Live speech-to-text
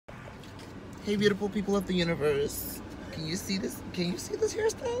Hey, beautiful people of the universe. Can you see this? Can you see this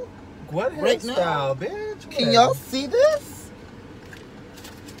hairstyle? What Right hairstyle, now? bitch? Can y'all see this?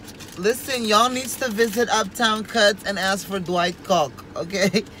 Listen, y'all needs to visit Uptown Cuts and ask for Dwight Cock,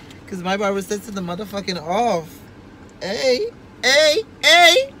 okay? Because my barber sets the motherfucking off. Hey, hey,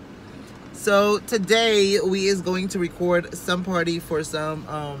 hey! So today we is going to record some party for some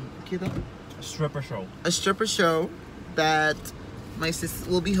A stripper show. a stripper show that my sis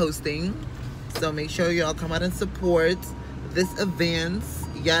will be hosting. So make sure y'all come out and support this event.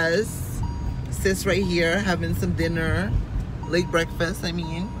 Yes, sis right here having some dinner, late breakfast. I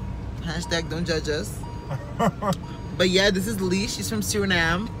mean, hashtag don't judge us. But yeah, this is Lee. She's from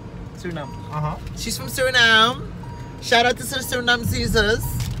Suriname. She's from Suriname. Shout out to Suriname Caesars.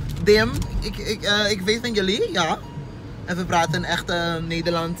 Dim, ik weet van jullie, ja. En we praten echt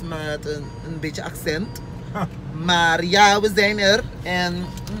Nederlands met een beetje accent. Maar ja, we zijn er. En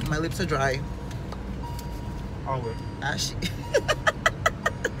my lips are dry. Always. Ashy.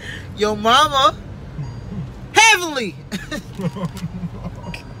 Yo mama. Heavenly.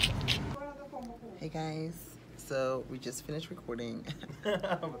 Hey guys. So we just finished recording.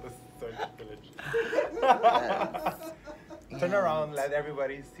 Turn around, let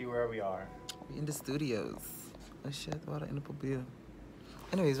everybody see where we are. We're in the studios. Oh shit, we waren in de probeer.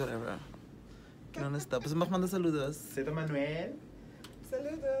 Anyways, whatever. Can on the stop. Ze mag mandar saludos. Zit Manuel.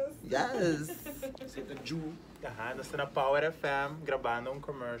 Saludos. Yes. Zit Ju. Aha, nós na Power FM gravando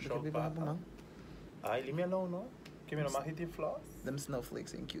commercial. Ai, leave me alone, no? Give me no mahiti floss. Them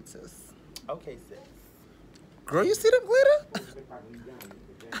snowflakes ain't cute, sis. Okay, sis. Girl, you see them glitter?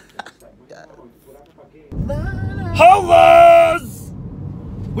 Yeah. Hovers!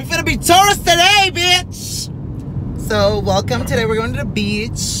 We finna be tourists today, bitch! So, welcome. Today we're going to the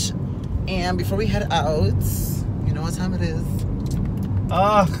beach. And before we head out, you know what time it is?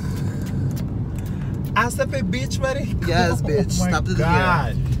 Asape beach ready? Yes, bitch. Oh my Stop the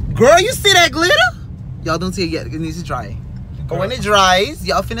God. video. Girl, you see that glitter? Y'all don't see it yet. It needs to dry. But when it dries,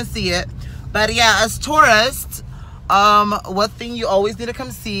 y'all finna see it. But yeah, as tourists, one thing you always need to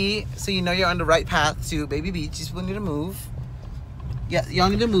come see, so you know you're on the right path to Baby Beach. You people need to move. Yeah, y'all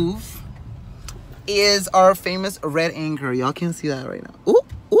need to move. Is our famous red anchor. Y'all can see that right now. Ooh,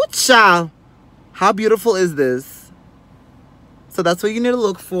 ooh, child. How beautiful is this? So that's what you need to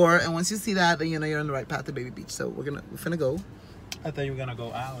look for. And once you see that, then you know you're on the right path to Baby Beach. So we're finna go. I thought you were gonna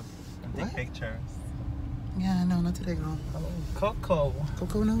go out and take pictures. Yeah, no, not today, girl. Oh, Coco.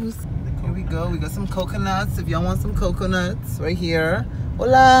 Coco nose. Here we go. We got some coconuts. If y'all want some coconuts, right here.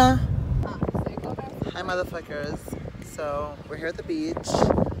 Hola. Hi, motherfuckers. So we're here at the beach.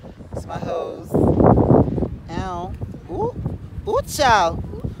 It's my hose. Ow. Ooh. Ooh, child.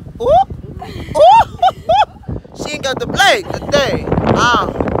 Ooh. Ooh. She ain't got the blade today.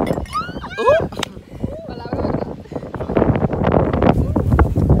 Ooh.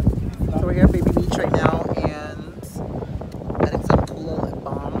 So we're here at Baby Beach right now and adding some cool lip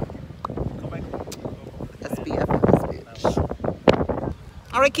balm. SPF in this bitch.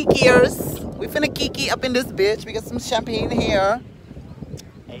 Alright, Kikiers. We finna Kiki up in this bitch. We got some champagne here.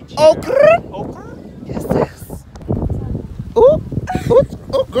 Okra. Okra? Yes, yes. Ooh. Ooh,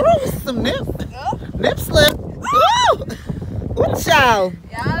 ooh, girl, with some nip. Nip slip. Ooh. Ooh, child.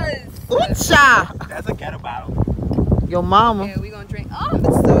 Yes. Ooh, child. That's a kettle bottle. Yo, mama. Yeah, we gonna drink. Oh.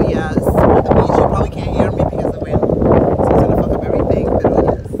 So, yes, we're at the beach. You probably can't hear me because of the wind. So, it's gonna fuck up everything. But,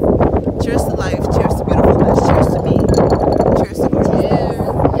 yes. Cheers to life. Cheers to beautifulness. Cheers to me. Cheers to gorgeousness.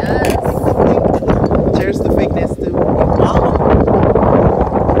 Yes. Cheers to fakeness, too. Mama.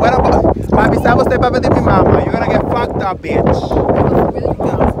 What about? Papi, estamos de papá de mi mama. You're gonna get fucked up, bitch. Really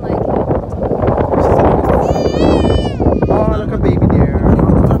sounds like Oh, look at baby there.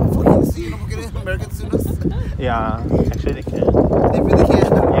 American students. Yeah, actually they can. They really can.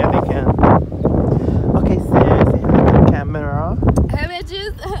 Yeah, they can. Okay, sis, say hi to the camera. hey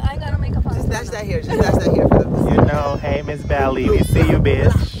bitches, I gotta make a podcast. Just dash that here. Just dash that here for them. You know, hey, Miss Belly, we see you,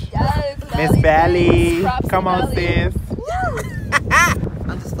 bitch. Yes, Miss Belly, Props to come on, Belly. sis.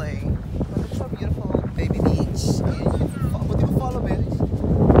 I'm just playing. Look at so beautiful, Baby Beach. What do you follow, bitch?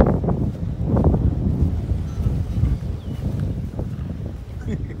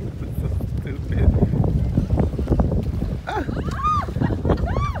 Stupid.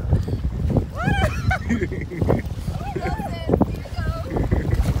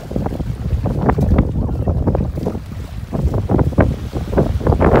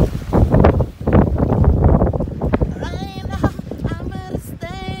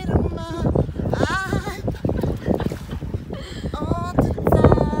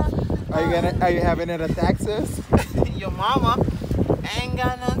 Are you having an attack, sis? Your mama ain't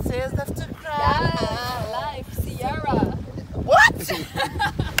got none tears left to cry.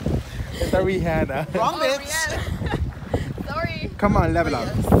 It's a Rihanna. Wrong Oh, bitch. Rihanna. Sorry. Come on, level up.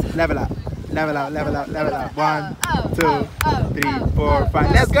 Level up. Level up, level up, level up. 1, 2, 3, 4,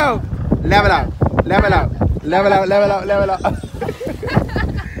 5. Let's go. Level up. Level up. Level up, level up, level up.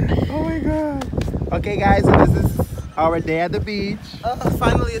 Oh my god. Okay guys, so this is our day at the beach.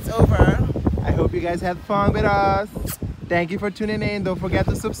 Finally, it's over. I hope you guys had fun with us. Thank you for tuning in. Don't forget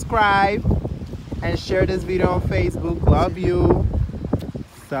to subscribe and share this video on Facebook. Love you.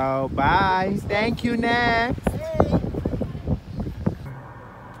 So bye. Thank you. Next.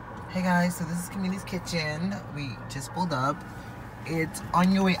 Hey guys, so this is Camille's kitchen. We just pulled up. It's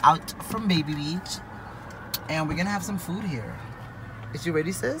on your way out from Baby Beach, and we're gonna have some food here. Is you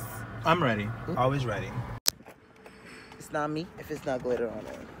ready, sis? I'm ready. Always ready. It's not me if it's not glitter on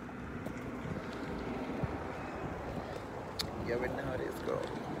it. You already know how it is, girl.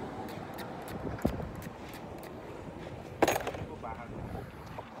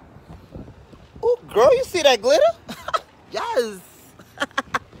 Oh, girl, you see that glitter? Yes.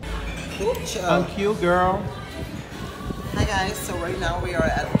 Cool I'm job. cute, girl. Hi guys, so right now we are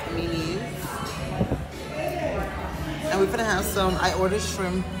at Mimi's, and we're gonna have some. I ordered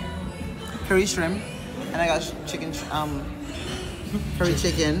shrimp, curry shrimp, and I got chicken, curry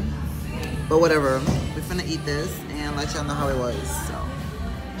chicken. But whatever, we're finna eat this and let y'all know how it was. So,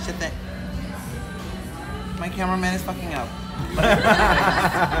 shit that. My cameraman is fucking up.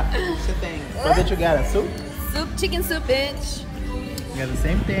 Shit thing. What did you get? A soup? Soup, chicken soup, bitch. You got the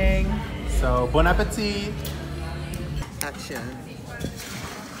same thing. So bon appetit. Action.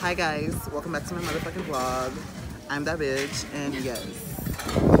 Hi guys, welcome back to my motherfucking vlog. I'm that bitch, and yes.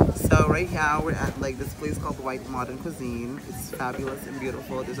 So right now we're at like this place called White Modern Cuisine. It's fabulous and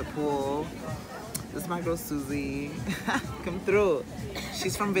beautiful. There's a pool. This is my girl Susie. Come through.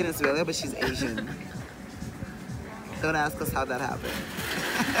 She's from Venezuela, but she's Asian. Don't ask us how that happened.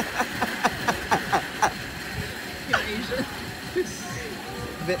 You're Asian.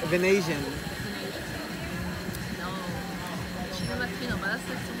 Venetian. No. She's Latino, but that's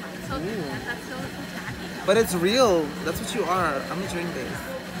so that's so tacky. But it's real. That's what you are. I'm gonna drink this.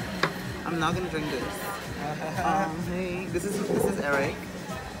 I'm not gonna drink this. Hey, this is Eric.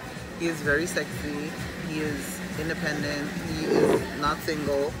 He is very sexy. He is independent. He is not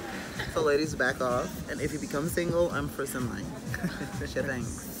single. So ladies, back off. And if he becomes single, I'm first in line. Shit,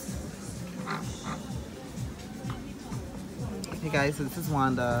 thanks. Hey guys, so this is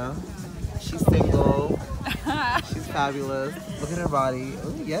Wanda. She's single. She's fabulous. Look at her body.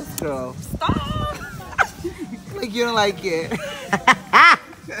 Oh yes, girl. Stop. Like you don't like it.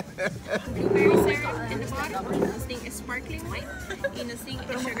 Blueberry syrup in the bottom. This thing is sparkling wine. In this thing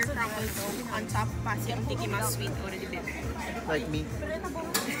is sugar crumbles on top. Pasi yung tiki mas sweet already bitter. Like me.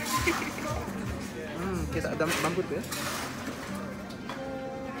 Kita ada bangkut ya?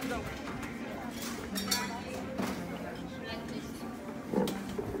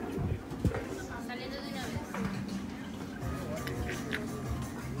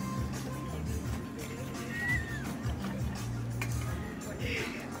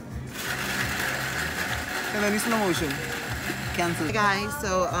 And then slow motion. Cancel. Hey guys,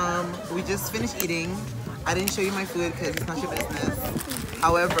 so we just finished eating. I didn't show you my food because it's not your business.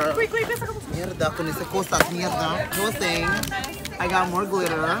 However, mierda con ese cosas, mierda. I was saying, I got more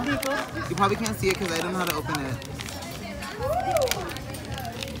glitter. You probably can't see it because I don't know how to open it.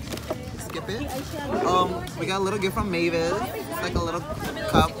 Skip it. We got a little gift from Mavis. It's like a little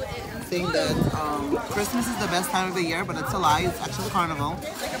cup saying that Christmas is the best time of the year, but it's a lie. It's actually Carnival,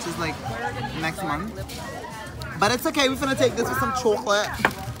 which is like next month. But it's okay. We're gonna take this with some chocolate.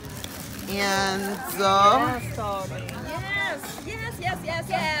 And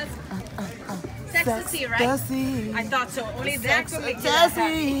Yes. Ecstasy, right? Ecstasy. I thought so. Only that could make you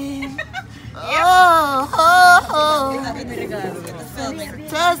Ecstasy. Oh.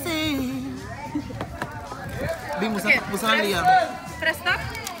 Ecstasy. Bi, musa na liya. Press stop.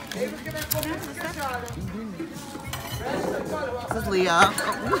 This is Leah.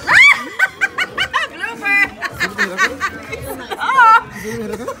 Blooper.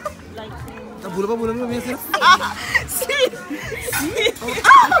 Bulan pa minsan.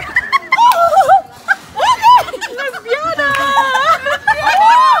 Lesbiana.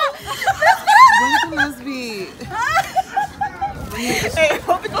 Bakit lesbi? Hey,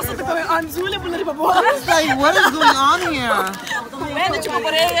 hope it wasn't going on. Zule mo na rin It's like, what is going on here? Manage mo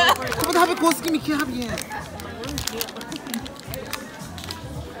pareha. Como da koski mi kya bien?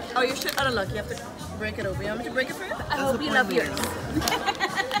 Oh, you should. I don't know. You have to break it over. You want me to break it for you? I hope you love yours. You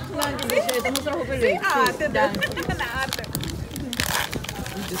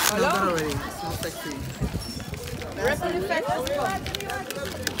just smelled that already. It smells sexy. Is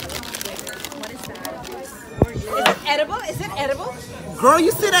it edible? Is it edible? Girl,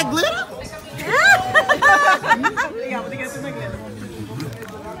 you see that glitter?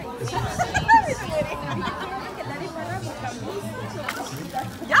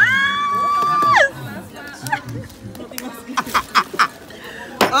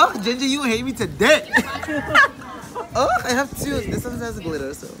 Oh, Ginger, you hate me to death. Oh, I have two. This one has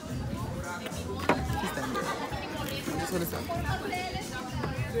glitter, so. Please stand there. I'm just gonna stop.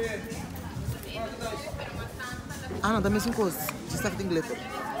 Ah, não, dá mesmo coisa. Just have the glitter.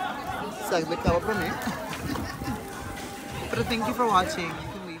 So, glitter pra mim. But thank you for watching.